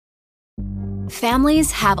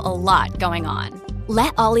Families have a lot going on.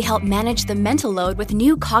 Let Ollie help manage the mental load with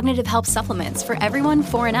new cognitive help supplements for everyone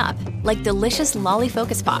 4 and up, like delicious Lolly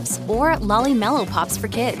Focus Pops or Lolly Mellow Pops for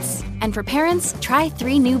kids. And for parents, try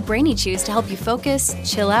 3 new Brainy Chews to help you focus,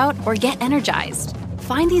 chill out, or get energized.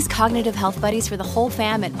 Find these cognitive health buddies for the whole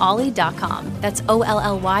fam at ollie.com. That's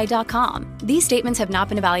OLLY.com. These statements have not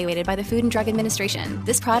been evaluated by the Food and Drug Administration.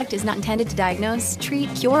 This product is not intended to diagnose,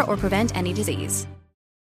 treat, cure, or prevent any disease.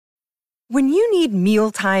 When you need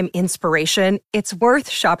mealtime inspiration, it's worth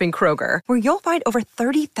shopping Kroger, where you'll find over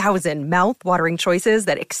 30,000 mouth-watering choices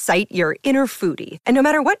that excite your inner foodie. And no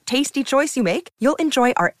matter what tasty choice you make, you'll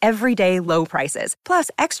enjoy our everyday low prices, plus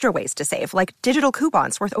extra ways to save, like digital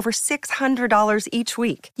coupons worth over $600 each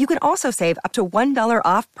week. You can also save up to $1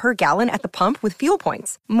 off per gallon at the pump with fuel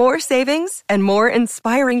points. More savings and more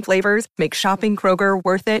inspiring flavors make shopping Kroger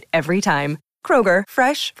worth it every time. Kroger,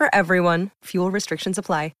 fresh for everyone. Fuel restrictions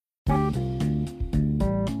apply.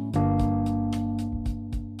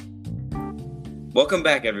 Welcome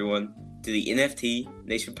back, everyone, to the NFT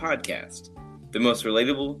Nation podcast, the most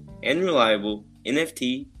relatable and reliable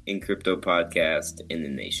NFT and crypto podcast in the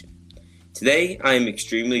nation. Today, I am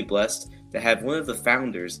extremely blessed to have one of the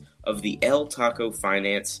founders of the El Taco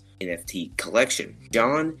Finance NFT collection,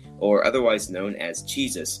 Jon, or otherwise known as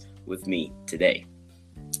Cheezus, with me today.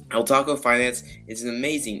 El Taco Finance is an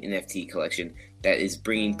amazing NFT collection that is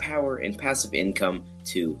bringing power and passive income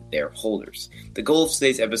to their holders. The goal of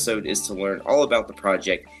today's episode is to learn all about the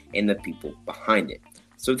project and the people behind it.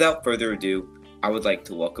 So without further ado, I would like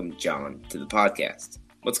to welcome Jon to the podcast.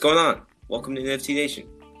 What's going on? Welcome to NFT Nation.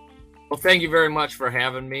 Well, thank you very much for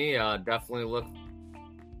having me. Definitely look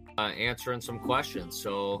answering some questions.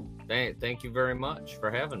 So thank you very much for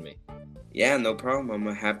having me. Yeah, no problem.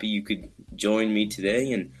 I'm happy you could join me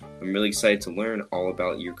today, and I'm really excited to learn all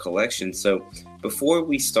about your collection. So before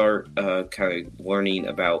we start kind of learning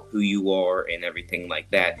about who you are and everything like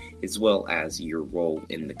that, as well as your role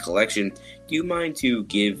in the collection, do you mind to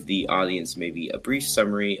give the audience maybe a brief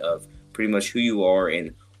summary of pretty much who you are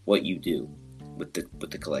and what you do with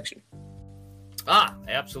the collection?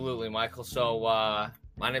 Absolutely, Michael. So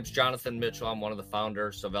my name's Jonathan Mitchell. I'm one of the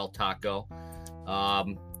founders of El Taco.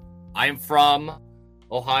 I am from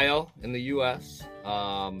Ohio in the U.S.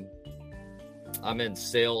 I'm in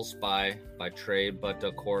sales by trade, but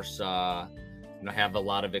of course, I have a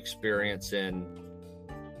lot of experience in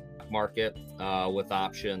market with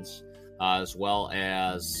options, as well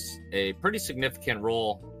as a pretty significant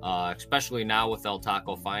role, especially now with El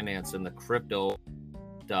Taco Finance in the crypto,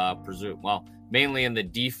 mainly in the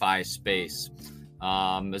DeFi space.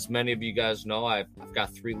 As many of you guys know, I've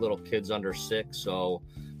got 3 little kids under 6, so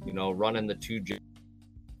running the 2 jobs,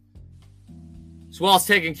 as well as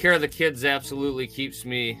taking care of the kids, absolutely keeps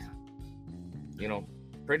me,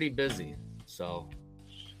 pretty busy. So,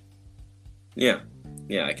 yeah,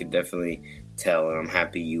 I can definitely tell, and I'm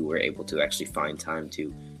happy you were able to actually find time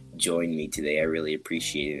to join me today. I really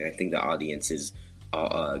appreciate it. And I think the audience is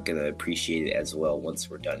gonna appreciate it as well once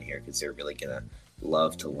we're done here, because they're really gonna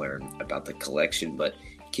love to learn about the collection. But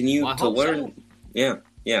can you to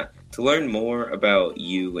learn more about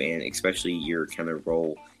you and especially your kind of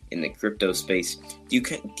role in the crypto space, do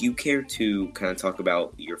you care to kind of talk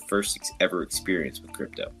about your first ever experience with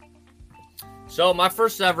crypto? So my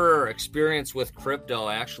first ever experience with crypto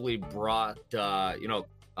actually brought,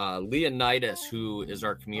 Leonidas, who is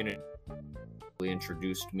our community,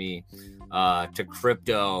 introduced me to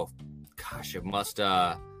crypto. Gosh,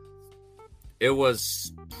 it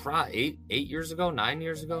was probably 8 years ago, 9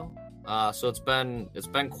 years ago. So it's been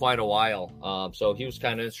quite a while. So he was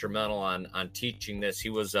kind of instrumental on teaching this. He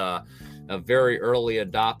was a very early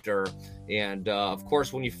adopter. And of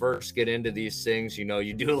course, when you first get into these things,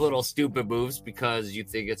 you do a little stupid moves because you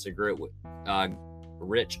think it's a great,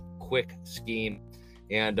 rich, quick scheme.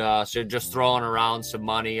 And so just throwing around some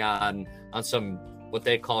money on some what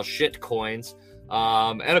they call shit coins,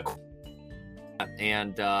 taught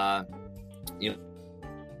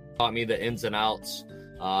me the ins and outs.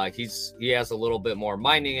 He has a little bit more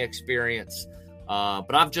mining experience,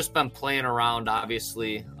 but I've just been playing around,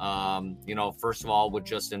 obviously, first of all, with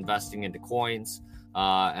just investing into coins,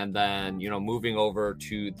 and then, moving over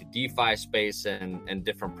to the DeFi space and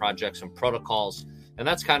different projects and protocols. And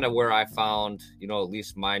that's kind of where I found, at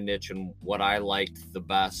least my niche and what I liked the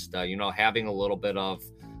best, having a little bit of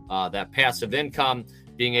that passive income,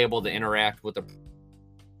 being able to interact with the,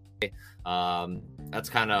 that's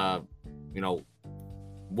kind of,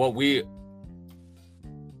 what we,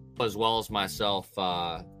 as well as myself,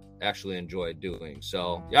 actually enjoyed doing.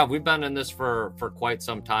 So yeah, we've been in this for quite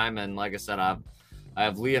some time. And like I said, I've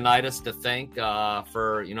have Leonidas to thank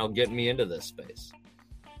for, getting me into this space.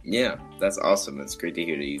 Yeah, that's awesome. It's great to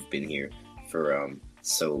hear that you've been here for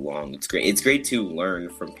so long. It's great. It's great to learn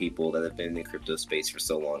from people that have been in the crypto space for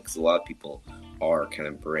so long, because a lot of people are kind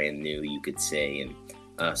of brand new, you could say. And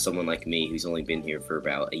someone like me who's only been here for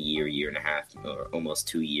about a year and a half, or almost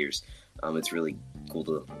 2 years, it's really cool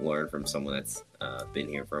to learn from someone that's been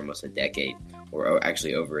here for almost a decade, or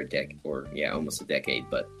actually over a decade, almost a decade.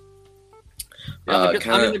 But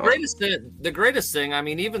the greatest thing, I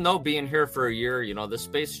mean, even though being here for a year, the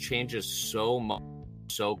space changes so much,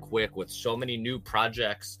 so quick, with so many new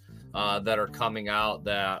projects that are coming out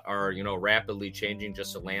that are, rapidly changing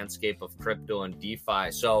just the landscape of crypto and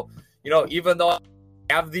DeFi. So, even though I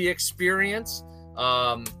have the experience,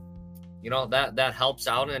 that helps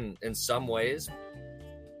out in some ways,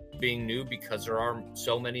 being new, because there are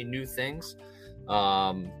so many new things.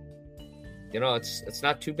 It's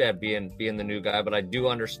not too bad being the new guy, but I do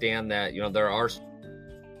understand that, there are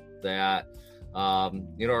that, are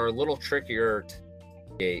a little trickier to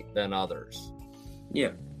navigate than others.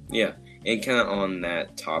 Yeah. And kind of on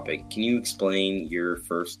that topic, can you explain your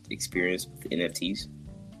first experience with NFTs?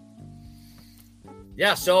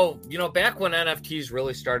 Yeah, so, back when NFTs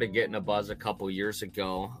really started getting a buzz a couple years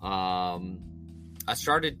ago, I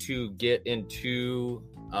started to get into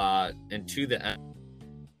the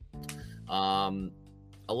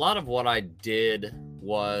a lot of what I did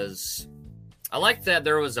was, I liked that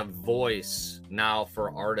there was a voice now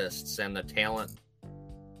for artists and the talent.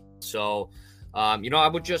 So, I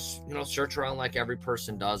would just, search around like every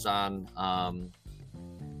person does on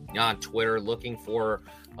Twitter, looking for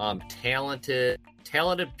talented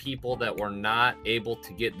people that were not able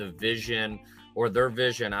to get the vision or their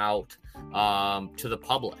vision out to the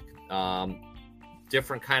public.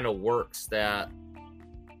 Different kind of works that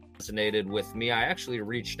resonated with me. I actually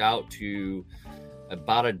reached out to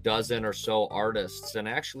about a dozen or so artists and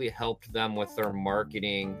actually helped them with their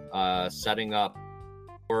marketing, setting up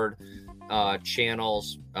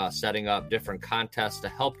channels, setting up different contests to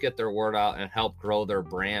help get their word out and help grow their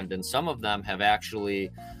brand. And some of them have actually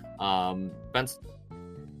been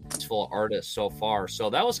successful artists so far. So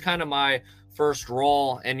that was kind of my first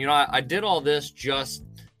role. And, I did all this just,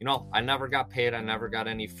 I never got paid. I never got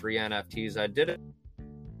any free NFTs. I did it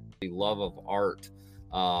the love of art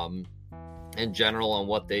in general and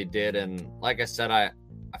what they did. And like I said, I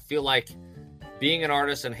feel like being an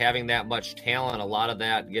artist and having that much talent, a lot of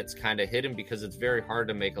that gets kind of hidden because it's very hard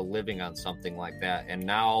to make a living on something like that. And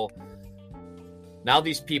now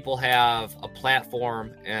these people have a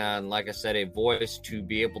platform and, like I said, a voice to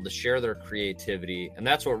be able to share their creativity. And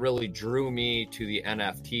that's what really drew me to the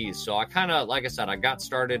NFTs. So I kind of, like I said, I got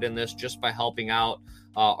started in this just by helping out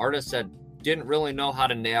artists that didn't really know how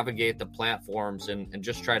to navigate the platforms and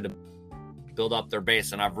just tried to build up their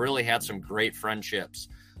base. And I've really had some great friendships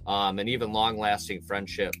and even long-lasting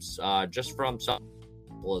friendships just from something as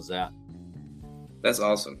simple as that. That's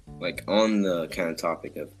awesome. Like, on the kind of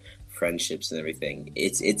topic of friendships and everything,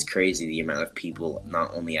 it's crazy the amount of people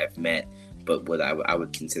not only I've met, but what I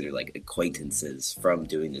would consider like acquaintances from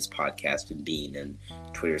doing this podcast and being in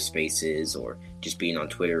Twitter Spaces or just being on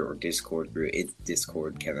Twitter or Discord group. It's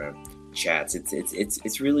Discord kind of chats.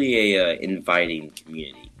 It's really a inviting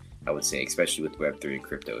community, I would say, especially with Web3 and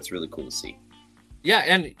crypto. It's really cool to see. Yeah,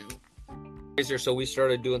 and so we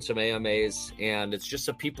started doing some AMAs, and it's just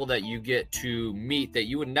the people that you get to meet that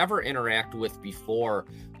you would never interact with before.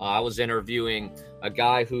 I was interviewing a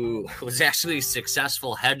guy who was actually a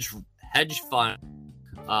successful hedge fund.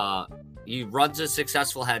 He runs a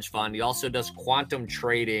successful hedge fund. He also does quantum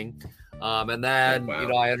trading. And then,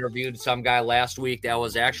 I interviewed some guy last week that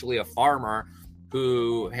was actually a farmer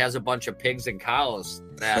who has a bunch of pigs and cows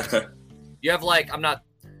that you have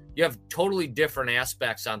you have totally different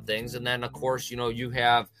aspects on things. And then, of course, you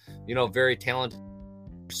have, very talented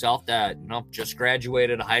yourself that, just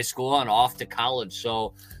graduated high school and off to college.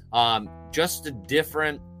 So just a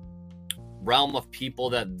different realm of people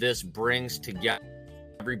that this brings together.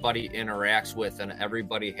 Everybody interacts with and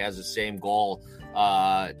everybody has the same goal.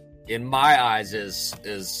 In my eyes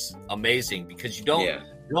is amazing, because you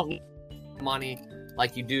don't need money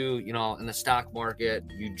like you do, in the stock market.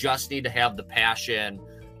 You just need to have the passion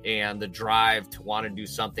and the drive to want to do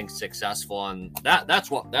something successful. And that's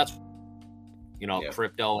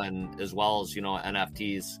crypto and as well as,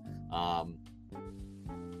 NFTs.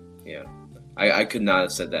 I could not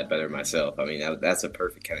have said that better myself. I mean, that's a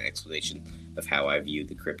perfect kind of explanation of how I view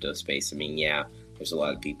the crypto space. I mean, there's a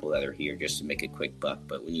lot of people that are here just to make a quick buck,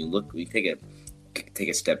 but when you take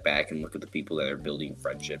a step back and look at the people that are building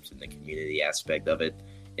friendships and the community aspect of it,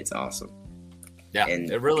 it's awesome. Yeah, and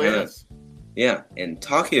it really is. Yeah, and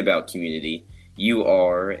talking about community, you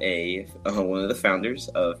are one of the founders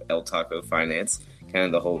of El Taco Finance, kind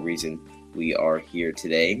of the whole reason we are here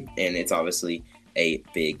today, and it's obviously a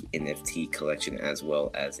big NFT collection as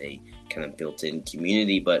well as a kind of built-in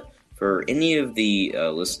community. But for any of the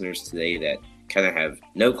listeners today that kind of have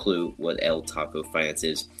no clue what El Taco Finance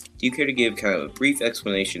is, do you care to give kind of a brief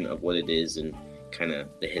explanation of what it is and kind of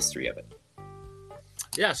the history of it?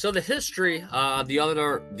 Yeah, so the history,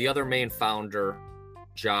 the other main founder,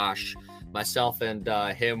 Josh, myself and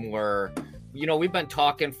him were, we've been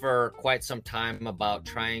talking for quite some time about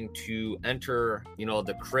trying to enter,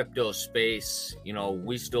 the crypto space.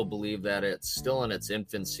 We still believe that it's still in its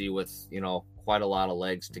infancy with, quite a lot of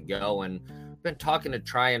legs to go. And we've been talking to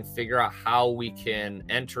try and figure out how we can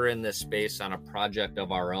enter in this space on a project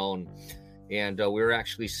of our own. And we were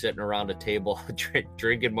actually sitting around a table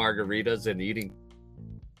drinking margaritas and eating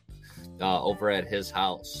over at his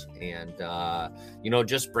house, and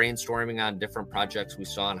just brainstorming on different projects we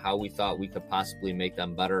saw and how we thought we could possibly make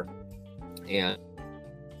them better. And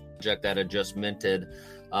project that had just minted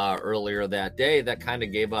earlier that day that kind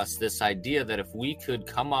of gave us this idea that if we could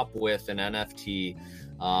come up with an NFT,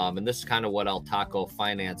 and this is kind of what El Taco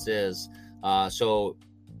Finance is, so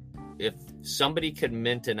if somebody could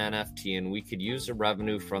mint an NFT and we could use the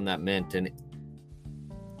revenue from that mint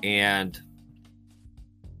and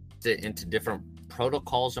into different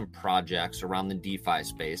protocols and projects around the DeFi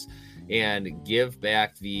space and give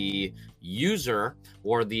back the user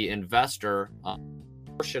or the investor a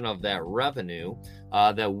portion of that revenue,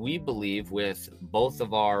 that we believe with both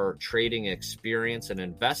of our trading experience and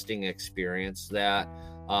investing experience that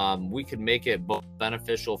we could make it both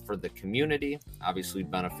beneficial for the community, obviously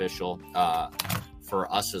beneficial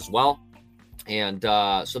for us as well. And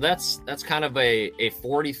so that's kind of a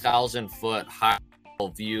 40,000 foot high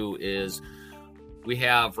view. Is we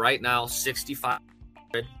have right now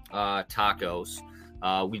 6,500 tacos.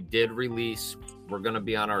 We did release, we're going to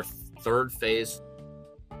be on our third phase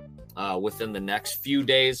within the next few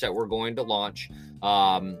days that we're going to launch.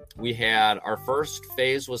 We had our first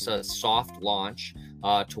phase was a soft launch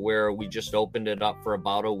to where we just opened it up for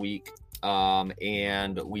about a week,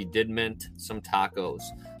 and we did mint some tacos.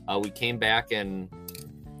 We came back and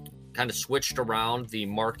kind of switched around the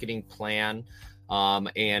marketing plan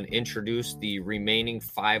and introduced the remaining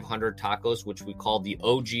 500 tacos, which we called the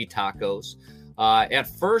OG tacos. At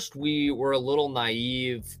first, we were a little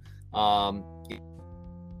naive, our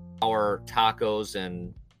tacos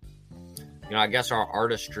and, I guess our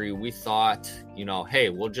artistry. We thought, hey,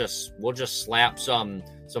 we'll just slap some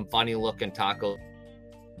funny looking tacos,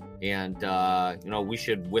 and we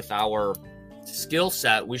should, with our skill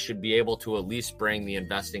set, we should be able to at least bring the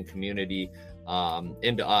investing community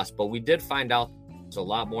into us. But we did find out it's a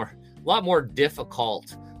lot more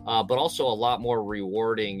difficult, but also a lot more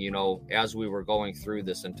rewarding, as we were going through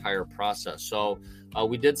this entire process. So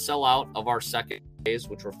we did sell out of our second phase,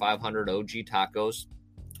 which were 500 OG tacos.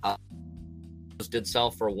 Those did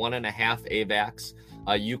sell for 1.5 AVAX.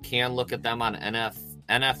 You can look at them on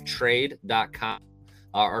nftrade.com.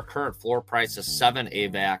 Our current floor price is 7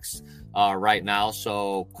 AVAX right now,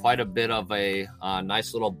 so quite a bit of a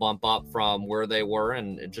nice little bump up from where they were,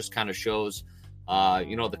 and it just kind of shows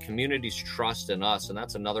the community's trust in us. And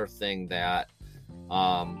that's another thing that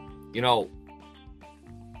the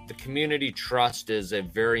community trust is a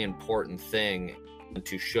very important thing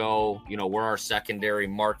to show, where our secondary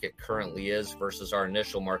market currently is versus our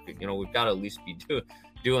initial market. We've got to at least be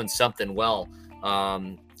doing something well.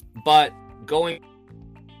 But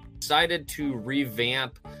excited to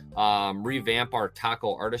revamp our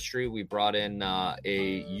taco artistry. We brought in a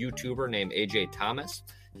YouTuber named AJ Thomas.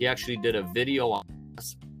 He actually did a video on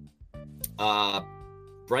us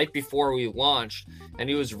right before we launched, and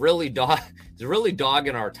he was really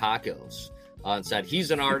dogging our tacos, and said he's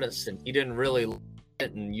an artist and he didn't really like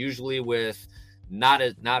it. And usually with not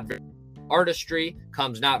very artistry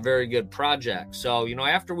comes not very good projects. So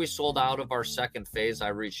after we sold out of our second phase, I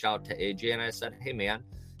reached out to AJ and I said, hey man,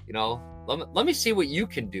 let me see what you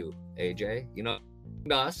can do, AJ.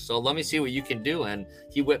 Us, so let me see what you can do. And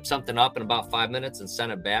he whipped something up in about 5 minutes and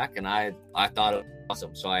sent it back, and I thought it was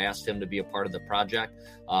awesome. So I asked him to be a part of the project,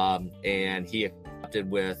 and he accepted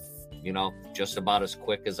with just about as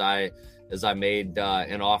quick as I made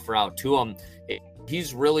an offer out to him.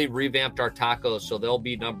 He's really revamped our tacos, so they'll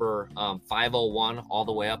be number 501 all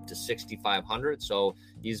the way up to 6,500. So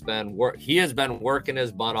he has been working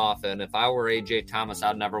his butt off, and if I were AJ Thomas,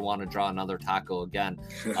 I'd never want to draw another taco again.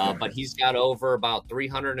 But he's got over about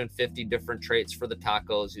 350 different traits for the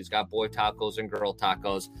tacos. He's got boy tacos and girl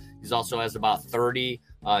tacos. He's also has about 30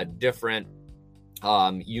 different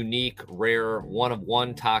unique, rare,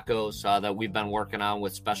 one-of-one tacos that we've been working on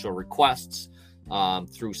with special requests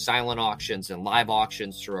through silent auctions and live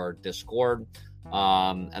auctions through our Discord,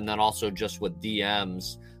 and then also just with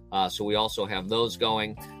DMs. So we also have those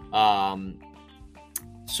going.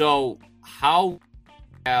 So how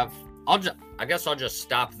have I guess I'll just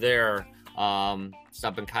stop there.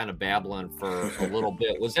 Stop and kind of babbling for a little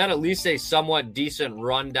bit. Was that at least a somewhat decent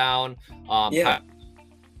rundown? Yeah.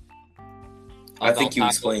 I think you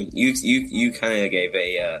explained. You kind of gave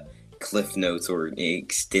a Cliff Notes or an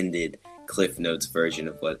extended Cliff Notes version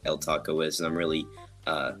of what El Taco is, and I'm really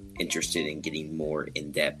interested in getting more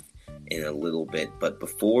in depth in a little bit. But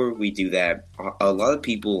before we do that, a lot of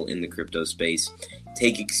people in the crypto space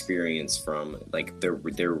take experience from like their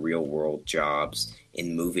real world jobs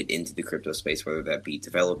and move it into the crypto space, whether that be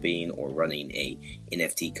developing or running a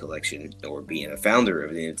NFT collection or being a founder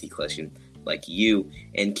of an NFT collection like you.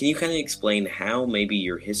 And can you kind of explain how maybe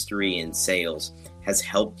your history in sales has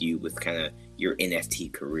helped you with kind of your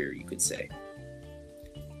NFT career, you could say?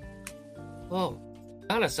 Well,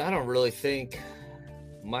 honest, I don't really think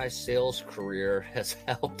my sales career has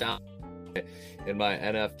helped out in my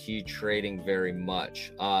NFT trading very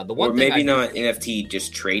much. The one or maybe not NFT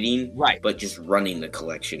just trading, right? But just running the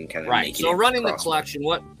collection, kind of right. making So it running prosper. the collection.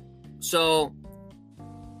 So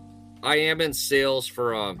I am in sales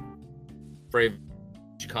for a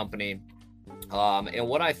company, and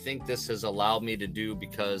what I think this has allowed me to do,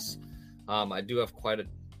 because I do have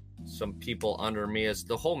some people under me, is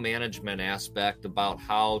the whole management aspect about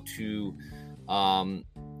how to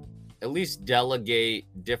at least delegate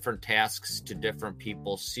different tasks to different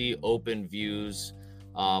people, see open views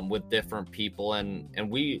with different people. And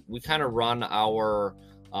we kind of run our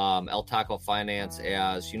El Taco Finance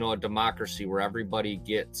as, a democracy where everybody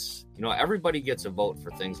gets a vote for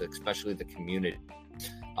things, especially the community.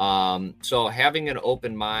 So having an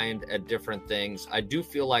open mind at different things, I do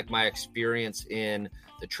feel like my experience in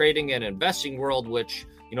the trading and investing world, which,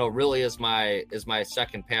 really is my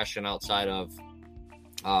second passion outside of,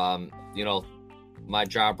 my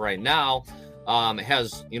job right now,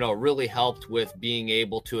 has, really helped with being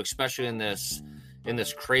able to, especially in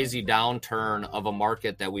this crazy downturn of a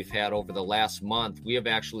market that we've had over the last month, we have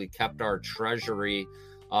actually kept our treasury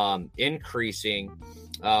increasing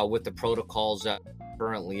with the protocols that we're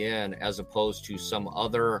currently in, as opposed to some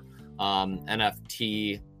other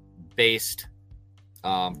NFT based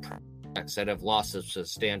projects that have lost a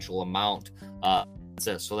substantial amount.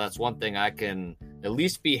 So that's one thing I can at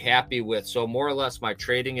least be happy with. So more or less my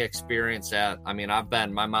trading experience my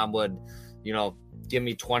mom would, give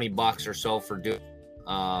me $20 or so for doing,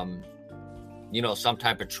 some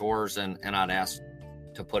type of chores, and I'd ask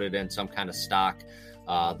to put it in some kind of stock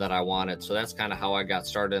that I wanted. So that's kind of how I got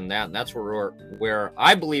started in that. And that's where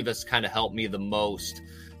I believe it's kind of helped me the most,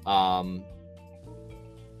 at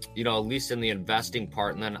least in the investing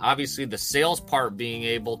part. And then obviously the sales part, being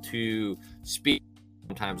able to speak,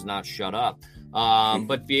 sometimes not shut up,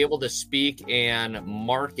 but be able to speak and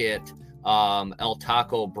market El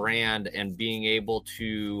Taco brand, and being able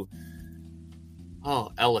to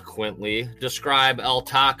eloquently describe El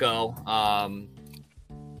Taco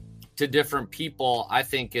to different people, I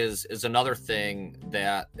think is another thing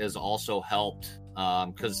that has also helped,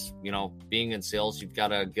 because being in sales, you've got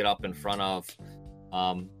to get up in front of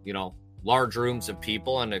large rooms of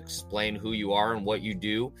people and explain who you are and what you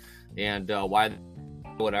do, and why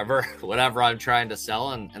whatever I'm trying to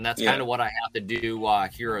sell, and that's kind of what I have to do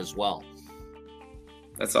here as well.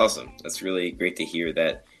 That's awesome. That's really great to hear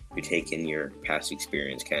that you're taking your past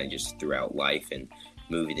experience kind of just throughout life and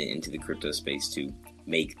moving it into the crypto space to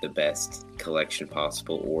make the best collection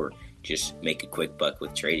possible, or just make a quick buck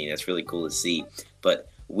with trading. That's really cool to see. But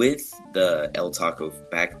with the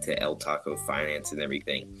back to El Taco Finance and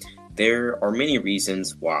everything, there are many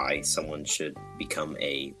reasons why someone should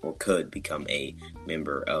could become a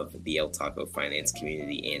member of the El Taco Finance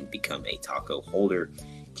community and become a taco holder.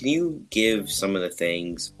 Can you give some of the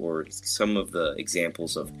things or some of the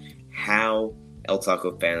examples of how El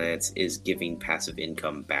Taco Finance is giving passive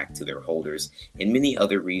income back to their holders, and many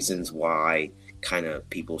other reasons why kind of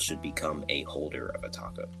people should become a holder of a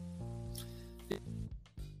taco?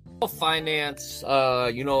 Finance,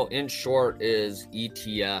 in short, is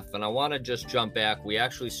ETF. And I want to just jump back. We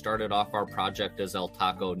actually started off our project as El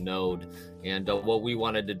Taco Node. And what we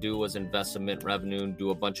wanted to do was invest some mint revenue and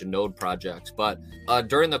do a bunch of node projects. But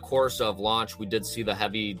during the course of launch, we did see the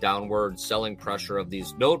heavy downward selling pressure of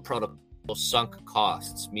these node protocols. sunk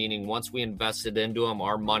costs, meaning once we invested into them,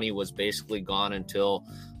 our money was basically gone until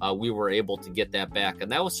we were able to get that back.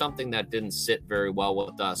 And that was something that didn't sit very well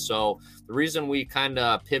with us. So the reason we kind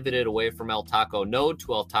of pivoted away from El Taco Node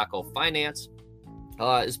to El Taco Finance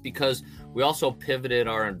is because we also pivoted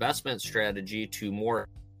our investment strategy to more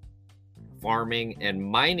farming and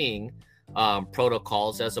mining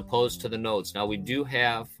protocols as opposed to the nodes. Now we do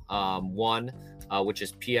have one, which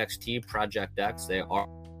is PXT, Project X. They are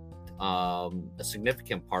a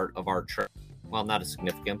significant part of our well, not a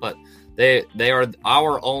significant, but they are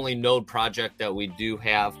our only node project that we do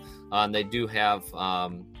have. And they do have,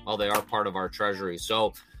 they are part of our treasury.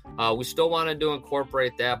 So we still wanted to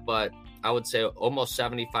incorporate that, but I would say almost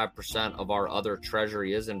 75% of our other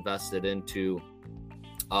treasury is invested into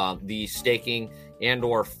the staking and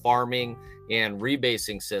or farming and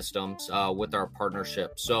rebasing systems with our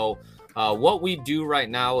partnership. So what we do right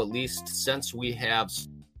now, at least since we have,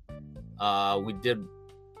 we did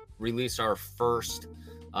release our first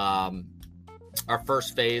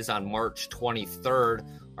phase on March 23rd,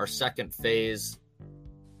 our second phase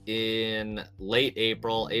in late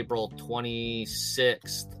April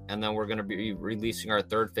 26th, and then we're going to be releasing our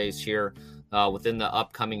third phase here within the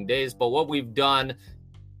upcoming days. But what we've done,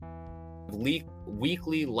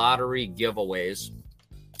 weekly lottery giveaways.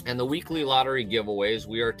 And the weekly lottery giveaways,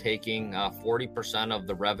 we are taking 40% of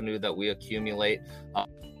the revenue that we accumulate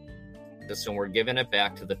and we're giving it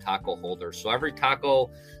back to the taco holders. So every taco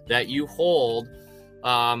that you hold,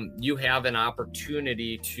 you have an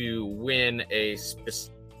opportunity to win a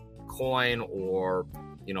specific coin or,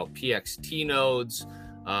 PXT nodes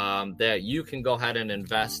that you can go ahead and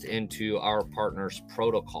invest into our partner's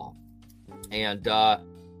protocol. And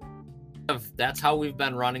that's how we've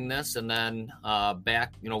been running this. And then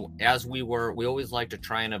back, as we always like to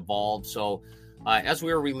try and evolve. So as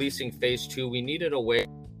we were releasing phase 2, we needed a way to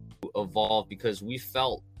evolve because we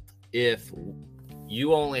felt if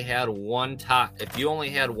you only had one taco,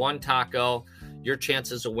 your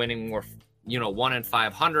chances of winning were, 1 in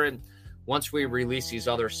 500. Once we release these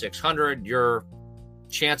other 600, your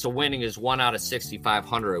chance of winning is 1 out of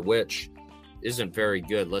 6,500, which isn't very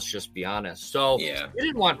good. Let's just be honest. So we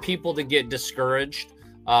didn't want people to get discouraged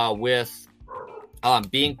with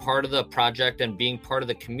being part of the project and being part of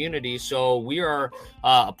the community. So we are,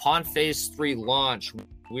 upon phase 3 launch,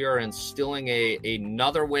 we are instilling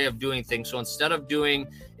another way of doing things. So instead of doing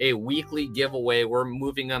a weekly giveaway, we're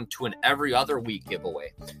moving them to an every other week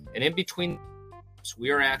giveaway. And in between,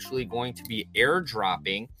 we are actually going to be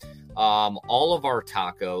airdropping all of our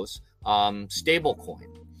tacos stablecoin.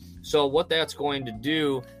 So what that's going to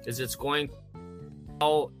do is it's going to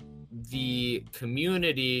allow the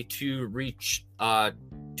community to reach to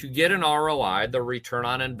get an ROI, the return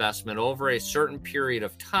on investment, over a certain period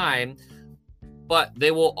of time, but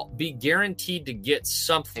they will be guaranteed to get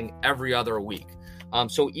something every other week.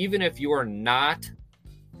 So even if you are not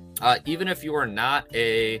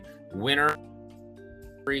a winner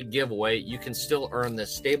giveaway, you can still earn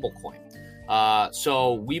this stable coin.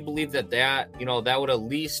 So we believe that would at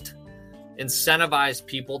least incentivize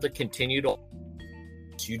people to continue to.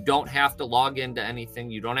 You don't have to log into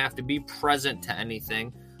anything. You don't have to be present to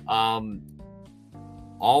anything.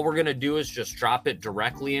 All we're going to do is just drop it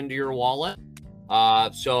directly into your wallet.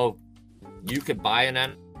 So you could buy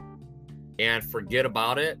an and forget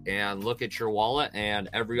about it and look at your wallet, and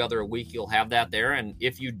every other week you'll have that there. And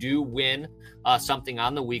if you do win something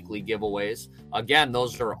on the weekly giveaways, again,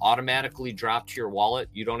 those are automatically dropped to your wallet.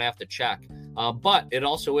 You don't have to check. But it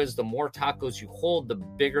also is, the more tacos you hold, the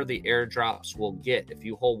bigger the airdrops will get. If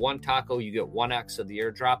you hold one taco, you get 1x of the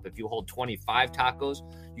airdrop. If you hold 25 tacos,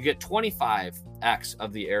 you get 25x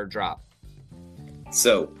of the airdrop.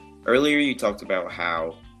 So earlier you talked about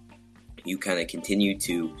how you kind of continue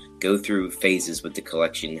to go through phases with the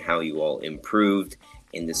collection, how you all improved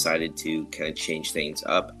and decided to kind of change things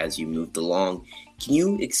up as you moved along. Can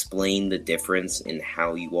you explain the difference in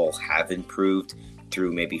how you all have improved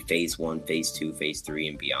through maybe phase 1, phase 2, phase 3,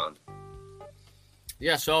 and beyond?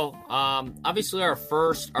 Yeah, so obviously our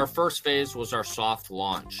first phase was our soft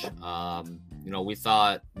launch. We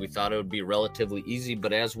thought it would be relatively easy,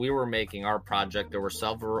 but as we were making our project, there were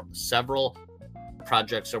several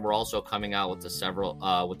projects that were also coming out with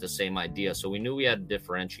the same idea. So we knew we had to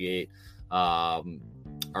differentiate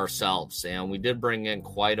ourselves, and we did bring in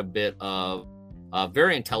quite a bit of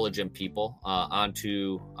very intelligent people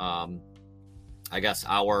onto our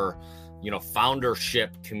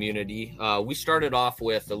foundership community. We started off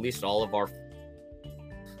with at least all of our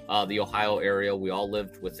the Ohio area. We all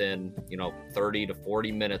lived within, 30 to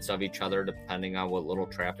 40 minutes of each other, depending on what little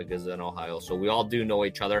traffic is in Ohio. So we all do know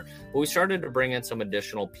each other, but we started to bring in some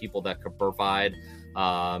additional people that could provide,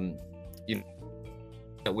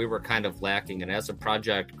 that we were kind of lacking. And as the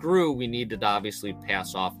project grew, we needed to obviously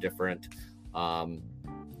pass off different,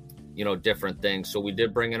 different things. So we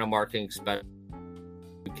did bring in a marketing specialist.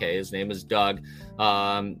 Okay, his name is Doug.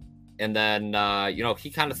 And then, he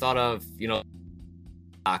kind of thought of,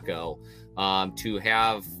 taco, to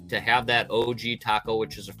have that OG taco,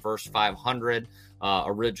 which is a first 500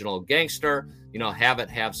 original gangster, have it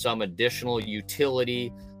have some additional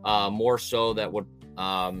utility, more so that would,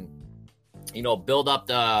 build up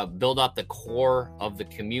the core of the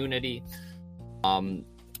community. An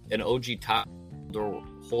OG taco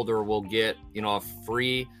holder will get, a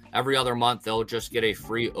free, every other month, they'll just get a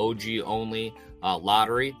free OG only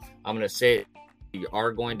lottery. I'm going to say we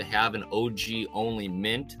are going to have an OG only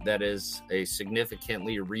mint that is a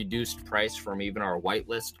significantly reduced price from even our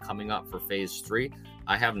whitelist coming up for phase 3.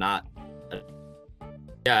 I have not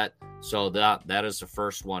yet, so that is the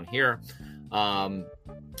first one here.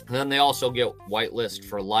 Then they also get whitelist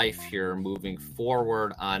for life here moving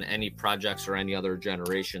forward on any projects or any other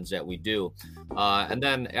generations that we do. And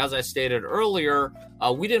then, as I stated earlier,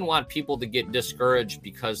 we didn't want people to get discouraged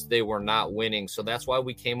because they were not winning. So that's why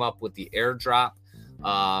we came up with the airdrop.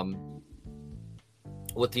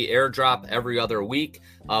 Every other week.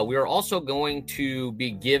 We are also going to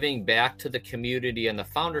be giving back to the community and the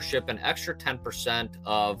foundership an extra 10%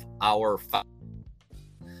 of our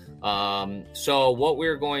so what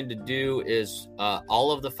we're going to do is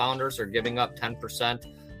all of the founders are giving up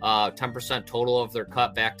 10% total of their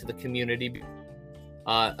cut back to the community.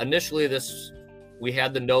 Initially, we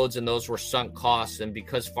had the nodes and those were sunk costs. And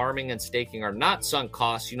because farming and staking are not sunk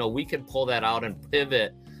costs, we can pull that out and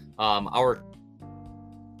pivot our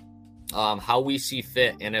how we see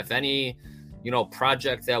fit. And if any,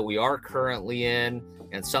 project that we are currently in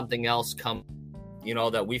and something else comes,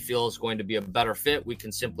 that we feel is going to be a better fit, we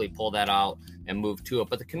can simply pull that out and move to it.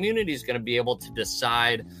 But the community is going to be able to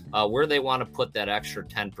decide where they want to put that extra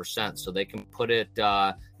 10%. So they can put it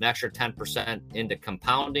an extra 10% into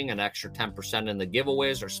compounding, an extra 10% in the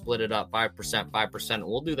giveaways, or split it up 5%. And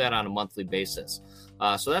we'll do that on a monthly basis.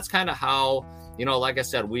 So that's kind of how, like I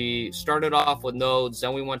said, we started off with nodes,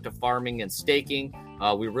 then we went to farming and staking.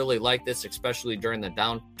 We really like this, especially during the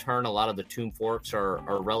downturn. A lot of the tomb forks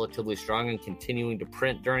are relatively strong and continuing to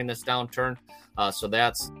print during this downturn. So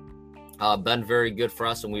that's been very good for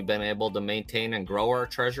us, and we've been able to maintain and grow our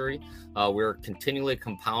treasury. We're continually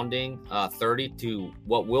compounding 30 to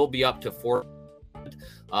what will be up to 4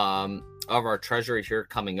 of our treasury here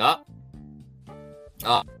coming up.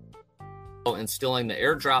 Instilling the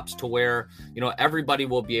airdrops to where, everybody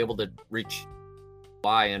will be able to reach.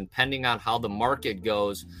 And depending on how the market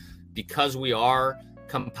goes, because we are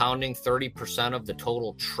compounding 30% of the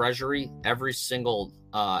total treasury every single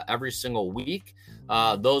week,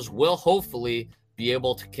 those will hopefully be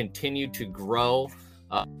able to continue to grow.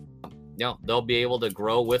 They'll be able to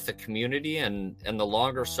grow with the community, and the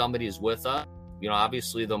longer somebody is with us,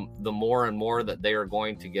 obviously the more and more that they are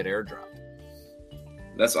going to get airdropped.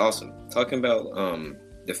 That's awesome. Talking about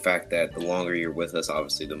the fact that the longer you're with us,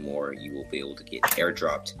 obviously the more you will be able to get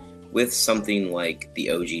airdropped with something like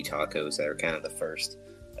the OG tacos that are kind of the first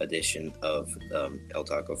edition of El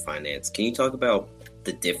Taco Finance. Can you talk about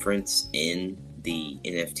the difference in the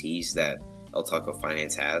NFTs that El Taco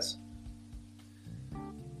Finance has?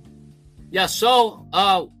 Yeah, so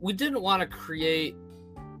we didn't want to create,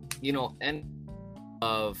 any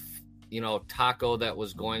of, taco that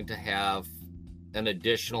was going to have an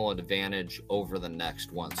additional advantage over the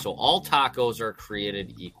next one. So all tacos are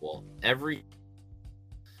created equal. Every,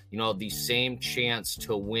 the same chance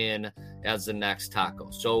to win as the next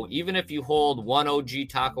taco. So even if you hold one OG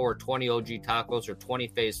taco or 20 OG tacos or 20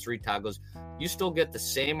 phase 3 tacos, you still get the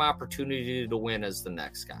same opportunity to win as the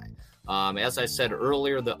next guy. As I said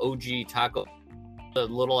earlier, the OG taco, a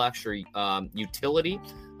little extra utility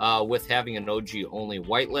with having an OG only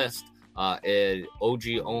whitelist, an OG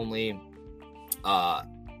only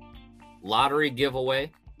lottery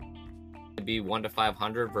giveaway to be 1 to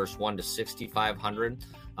 500 versus 1 to 6,500.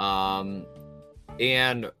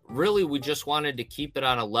 And really, we just wanted to keep it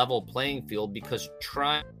on a level playing field, because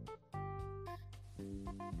try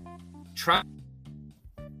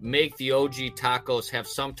make the OG tacos have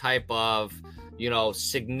some type of,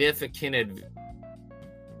 significant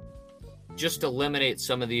just eliminate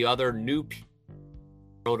some of the other new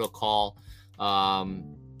protocol.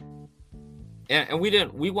 And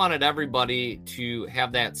we wanted everybody to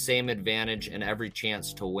have that same advantage and every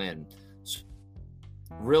chance to win. So,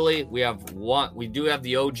 really, we do have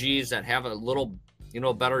the OGs that have a little,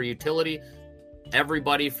 better utility.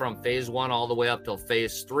 Everybody from phase 1 all the way up till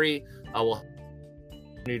phase 3 will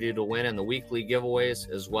opportunity to win in the weekly giveaways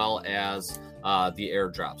as well as the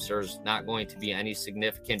airdrops. There's not going to be any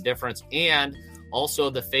significant difference. And also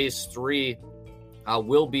the phase 3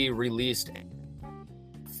 will be released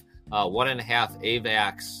 1.5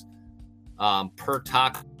 AVAX per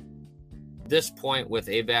taco. At this point, with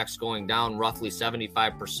AVAX going down roughly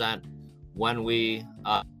 75%, when we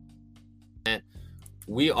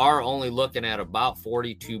are only looking at about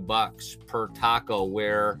 $42 per taco,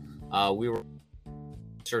 where we were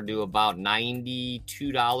to about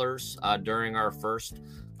 $92 during our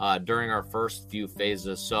first few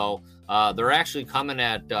phases. So they're actually coming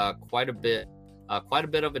at quite a bit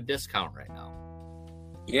of a discount right now.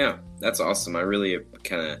 Yeah, that's awesome. I really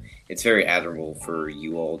it's very admirable for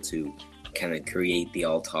you all to kind of create the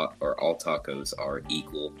all tacos are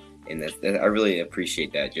equal. And I really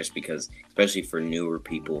appreciate that, just because, especially for newer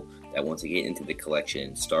people that want to get into the collection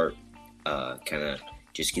and start kind of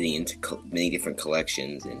just getting into many different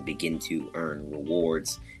collections and begin to earn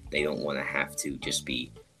rewards, they don't want to have to just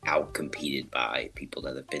be out-competed by people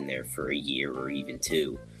that have been there for a year or even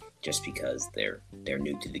 2, just because they're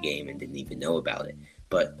new to the game and didn't even know about it.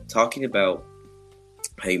 But talking about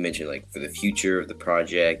how you mentioned, like, for the future of the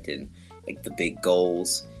project and, like, the big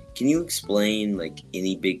goals, can you explain, like,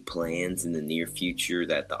 any big plans in the near future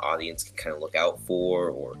that the audience can kind of look out for,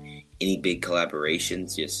 or any big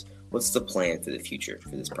collaborations? Just what's the plan for the future for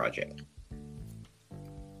this project?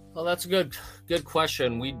 Well, that's a good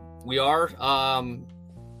question. We are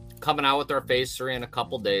coming out with our phase 3 in a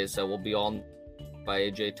couple days. That will be all by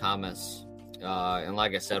AJ Thomas. And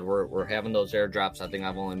like I said, we're having those airdrops. I think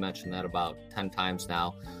I've only mentioned that about 10 times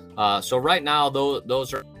now. So right now,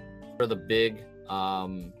 those are the big,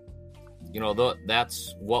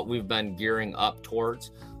 that's what we've been gearing up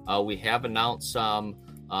towards. We have announced some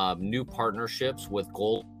new partnerships with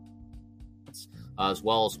Gold, as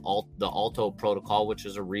well as the Alto protocol, which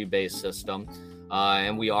is a rebase system.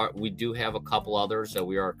 And we do have a couple others that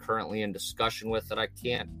we are currently in discussion with that I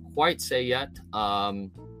can't quite say yet.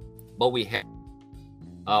 But we have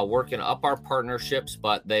working up our partnerships,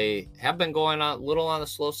 but they have been going a little on the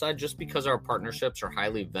slow side, just because our partnerships are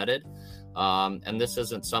highly vetted. And this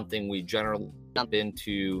isn't something we generally jump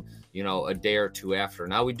into, a day or 2 after.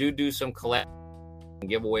 Now, we do some collab and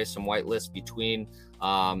give away some whitelists between,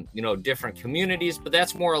 different communities, but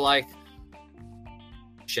that's more like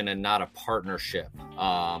and not a partnership.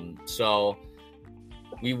 So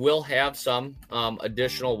we will have some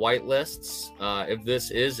additional whitelists if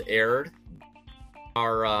this is aired.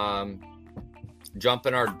 Jump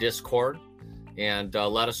in our Discord and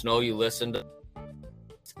let us know you listened,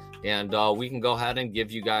 and we can go ahead and give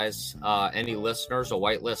you guys any listeners a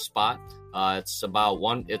whitelist spot. It's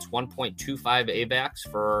 1.25 AVAX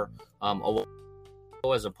for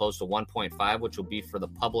as opposed to 1.5, which will be for the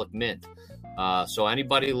public mint. So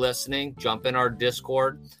anybody listening, jump in our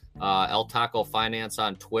Discord, El Taco Finance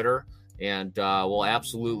on Twitter, and we'll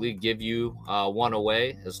absolutely give you one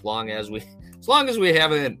away as long as we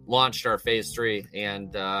haven't launched our phase 3,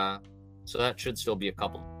 and so that should still be a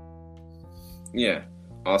couple. Yeah,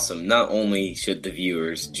 awesome. Not only should the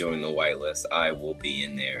viewers join the whitelist, I will be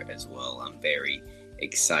in there as well. I'm very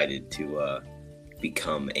excited to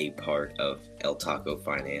become a part of El Taco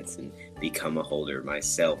Finance and become a holder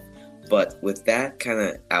myself. But with that kind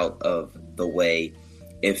of out of the way,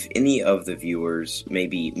 if any of the viewers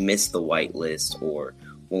maybe miss the whitelist or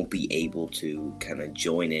won't be able to kind of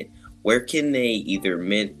join it, where can they either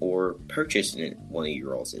mint or purchase one of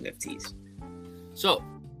your all's NFTs? So,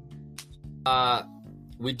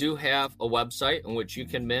 we do have a website in which you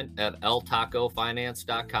can mint at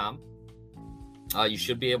eltacofinance.com. You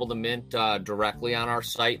should be able to mint directly on our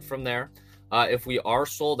site from there. If we are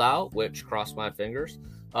sold out, which cross my fingers,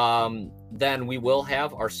 then we will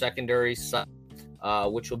have our secondary site,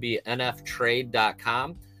 which will be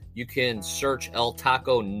nftrade.com. You can search El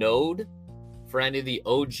Taco Node for any of the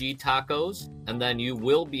OG tacos, and then you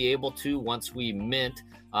will be able to, once we mint,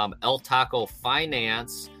 El Taco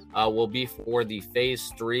Finance will be for the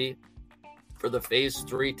phase 3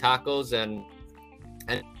 tacos and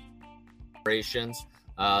operations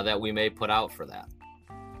that we may put out for that.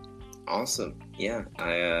 Awesome. Yeah,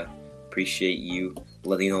 I appreciate you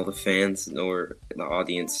letting all the fans or the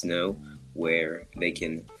audience know where they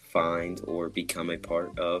can find or become a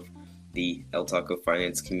part of the El Taco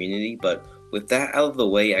Finance community. But with that out of the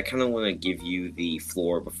way, I kind of want to give you the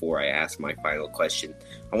floor before I ask my final question.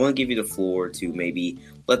 I want to give you the floor to maybe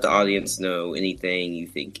let the audience know anything you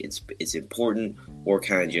think it's important, or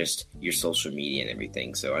kind of just your social media and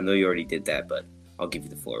everything. So I know you already did that, but I'll give you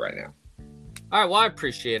the floor right now. All right, well, I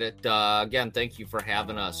appreciate it. Again, thank you for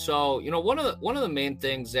having us. So, one of the main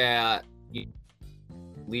things that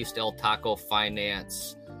at least El Taco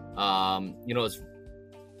Finance,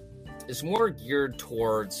 is more geared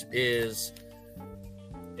towards is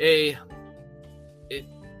it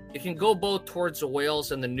can go both towards the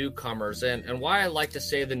whales and the newcomers. And why I like to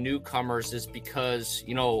say the newcomers is because,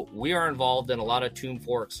 we are involved in a lot of tune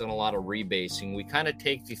forks and a lot of rebasing. We kind of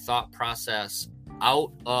take the thought process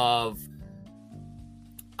out of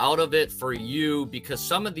it for you, because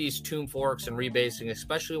some of these tune forks and rebasing,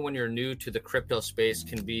 especially when you're new to the crypto space,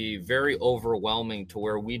 can be very overwhelming, to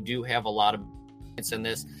where we do have a lot of in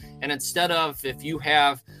this. And instead of, if you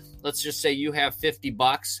have, let's just say you have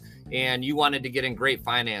 $50 and you wanted to get in Great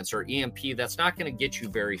Finance or EMP, that's not going to get you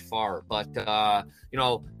very far. But,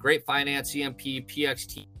 Great Finance, EMP,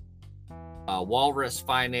 PXT, Walrus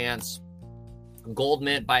Finance, Gold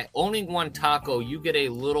Mint, by owning one taco, you get a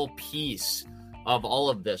little piece of all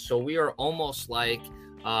of this. So we are almost like,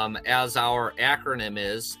 as our acronym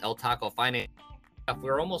is, El Taco Finance,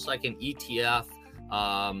 we're almost like an ETF,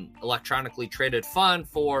 electronically traded fund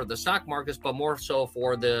for the stock markets, but more so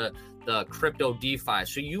for the crypto DeFi.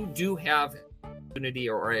 So you do have an opportunity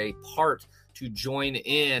or a part to join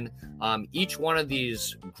in each one of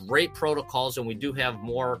these great protocols, and we do have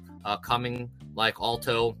more coming, like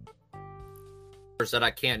Alto, that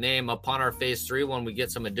I can't name, upon our phase 3 when we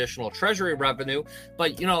get some additional treasury revenue.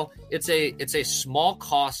 But it's a small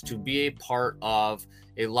cost to be a part of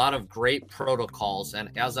a lot of great protocols.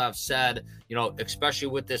 And as I've said, especially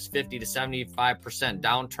with this 50 to 75%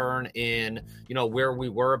 downturn in where we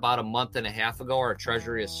were about a month and a half ago, our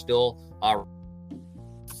treasury is still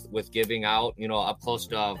with giving out up close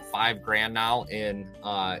to $5,000 now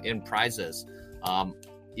in prizes,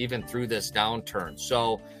 even through this downturn.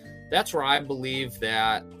 So that's where I believe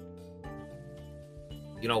that,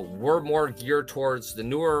 we're more geared towards the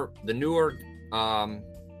newer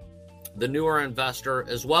investor,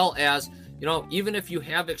 as well as, even if you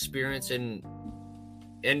have experience and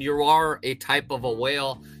you are a type of a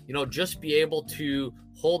whale, just be able to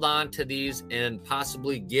hold on to these and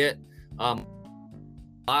possibly get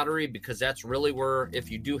lottery, because that's really where, if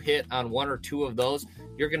you do hit on one or two of those,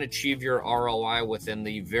 you're going to achieve your ROI within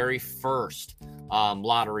the very first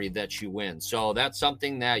lottery that you win. So that's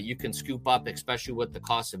something that you can scoop up, especially with the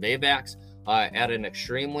cost of AVAX at an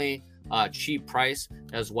extremely cheap price,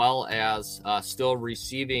 as well as still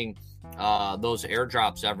receiving those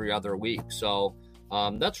airdrops every other week. So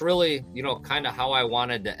that's really, kind of how I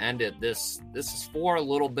wanted to end it. This is for a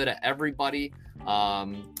little bit of everybody.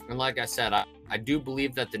 And like I said, I do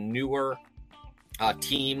believe that the newer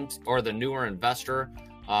teams or the newer investor,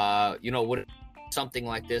 would something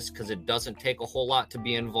like this, because it doesn't take a whole lot to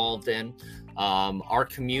be involved in. Our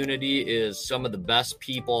community is some of the best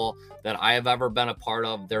people that I have ever been a part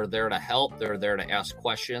of. They're there to help. They're there to ask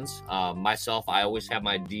questions. Myself, I always have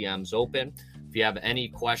my DMs open. If you have any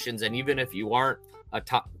questions, and even if you aren't a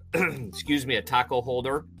taco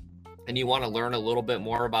holder, and you want to learn a little bit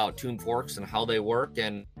more about tune forks and how they work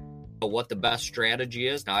and what the best strategy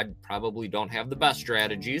is. Now, I probably don't have the best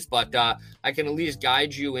strategies, but I can at least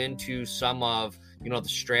guide you into some of, the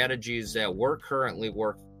strategies that we're currently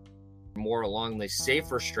working more along the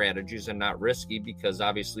safer strategies and not risky, because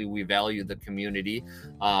obviously we value the community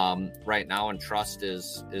right now, and trust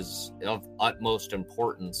is of utmost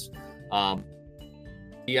importance.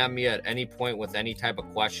 DM me at any point with any type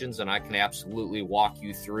of questions, and I can absolutely walk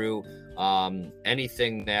you through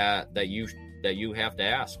anything that you have to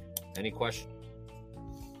ask. Any question?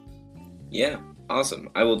 Yeah, awesome.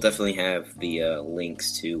 I will definitely have the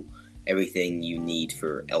links to everything you need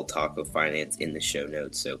for El Taco Finance in the show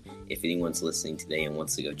notes. So if anyone's listening today and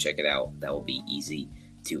wants to go check it out, that will be easy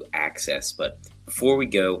to access. But before we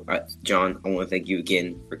go, Jon, I want to thank you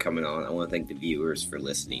again for coming on. I want to thank the viewers for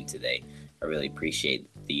listening today. I really appreciate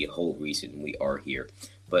the whole reason we are here.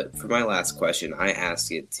 But for my last question, I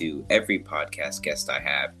ask it to every podcast guest I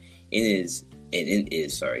have. It is,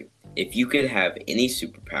 if you could have any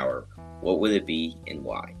superpower, what would it be and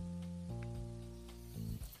why?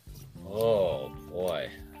 Oh, boy.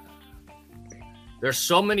 There's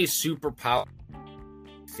so many superpowers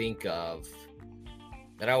to think of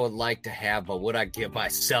that I would like to have, but would I get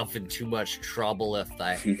myself in too much trouble if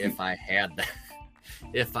I had that?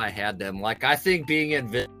 If I had them? Like, I think being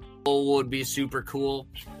invisible would be super cool,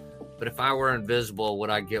 but if I were invisible, would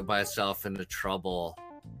I get myself into trouble?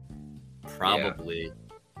 Probably.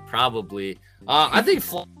 I think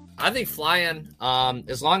I think flying,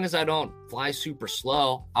 as long as I don't fly super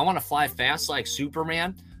slow, I want to fly fast like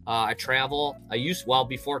Superman. I travel.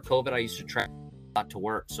 Before COVID, I used to travel a lot to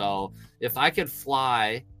work. So if I could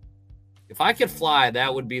fly,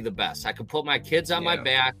 that would be the best. I could put my kids on my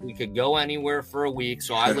back. We could go anywhere for a week.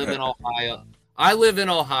 So I live in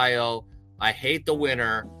Ohio. I hate the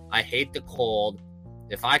winter. I hate the cold.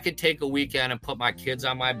 If I could take a weekend and put my kids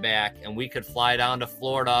on my back and we could fly down to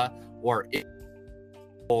Florida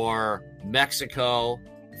or Mexico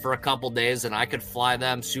for a couple days, and I could fly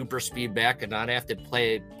them super speed back and not have to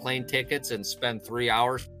pay plane tickets and spend 3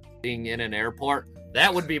 hours being in an airport,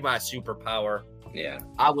 that would be my superpower. Yeah,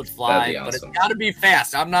 I would fly, awesome. But it's got to be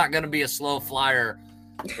fast. I'm not going to be a slow flyer.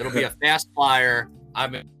 It'll be a fast flyer.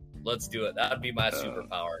 Let's do it. That would be my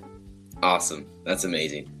superpower. Awesome. That's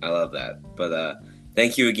amazing. I love that. But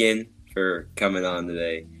thank you again for coming on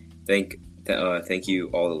today. Thank you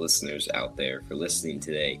all the listeners out there for listening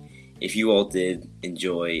today. If you all did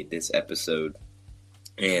enjoy this episode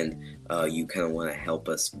and you kind of want to help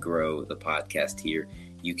us grow the podcast here,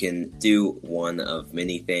 you can do one of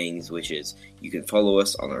many things, which is you can follow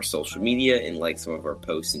us on our social media and like some of our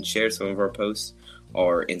posts and share some of our posts.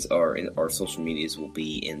 Our social medias will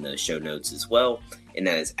be in the show notes as well, and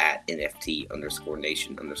that is at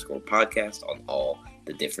NFT_nation_podcast on all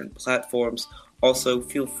the different platforms. Also,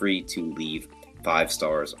 feel free to leave 5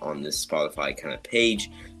 stars on this Spotify kind of page,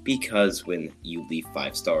 because when you leave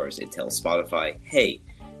 5 stars, it tells Spotify, hey,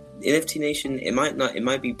 NFT Nation, it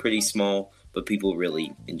might be pretty small, but people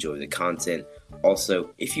really enjoy the content. Also,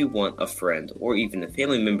 if you want a friend or even a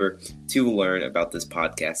family member to learn about this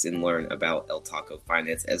podcast and learn about El Taco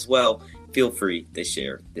Finance as well, feel free to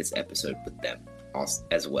share this episode with them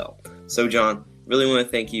as well. So, John, really want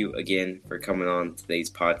to thank you again for coming on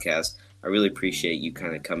today's podcast. I really appreciate you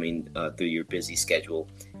kind of coming through your busy schedule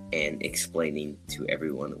and explaining to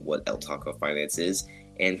everyone what El Taco Finance is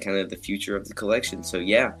and kind of the future of the collection. So,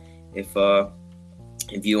 yeah, if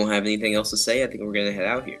you don't have anything else to say, I think we're going to head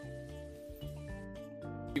out here.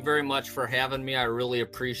 Thank you very much for having me. I really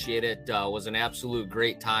appreciate it. It was an absolute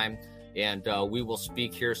great time, and we will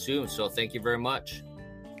speak here soon. So thank you very much.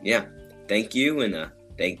 Yeah, thank you, and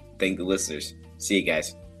thank the listeners. See you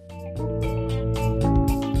guys.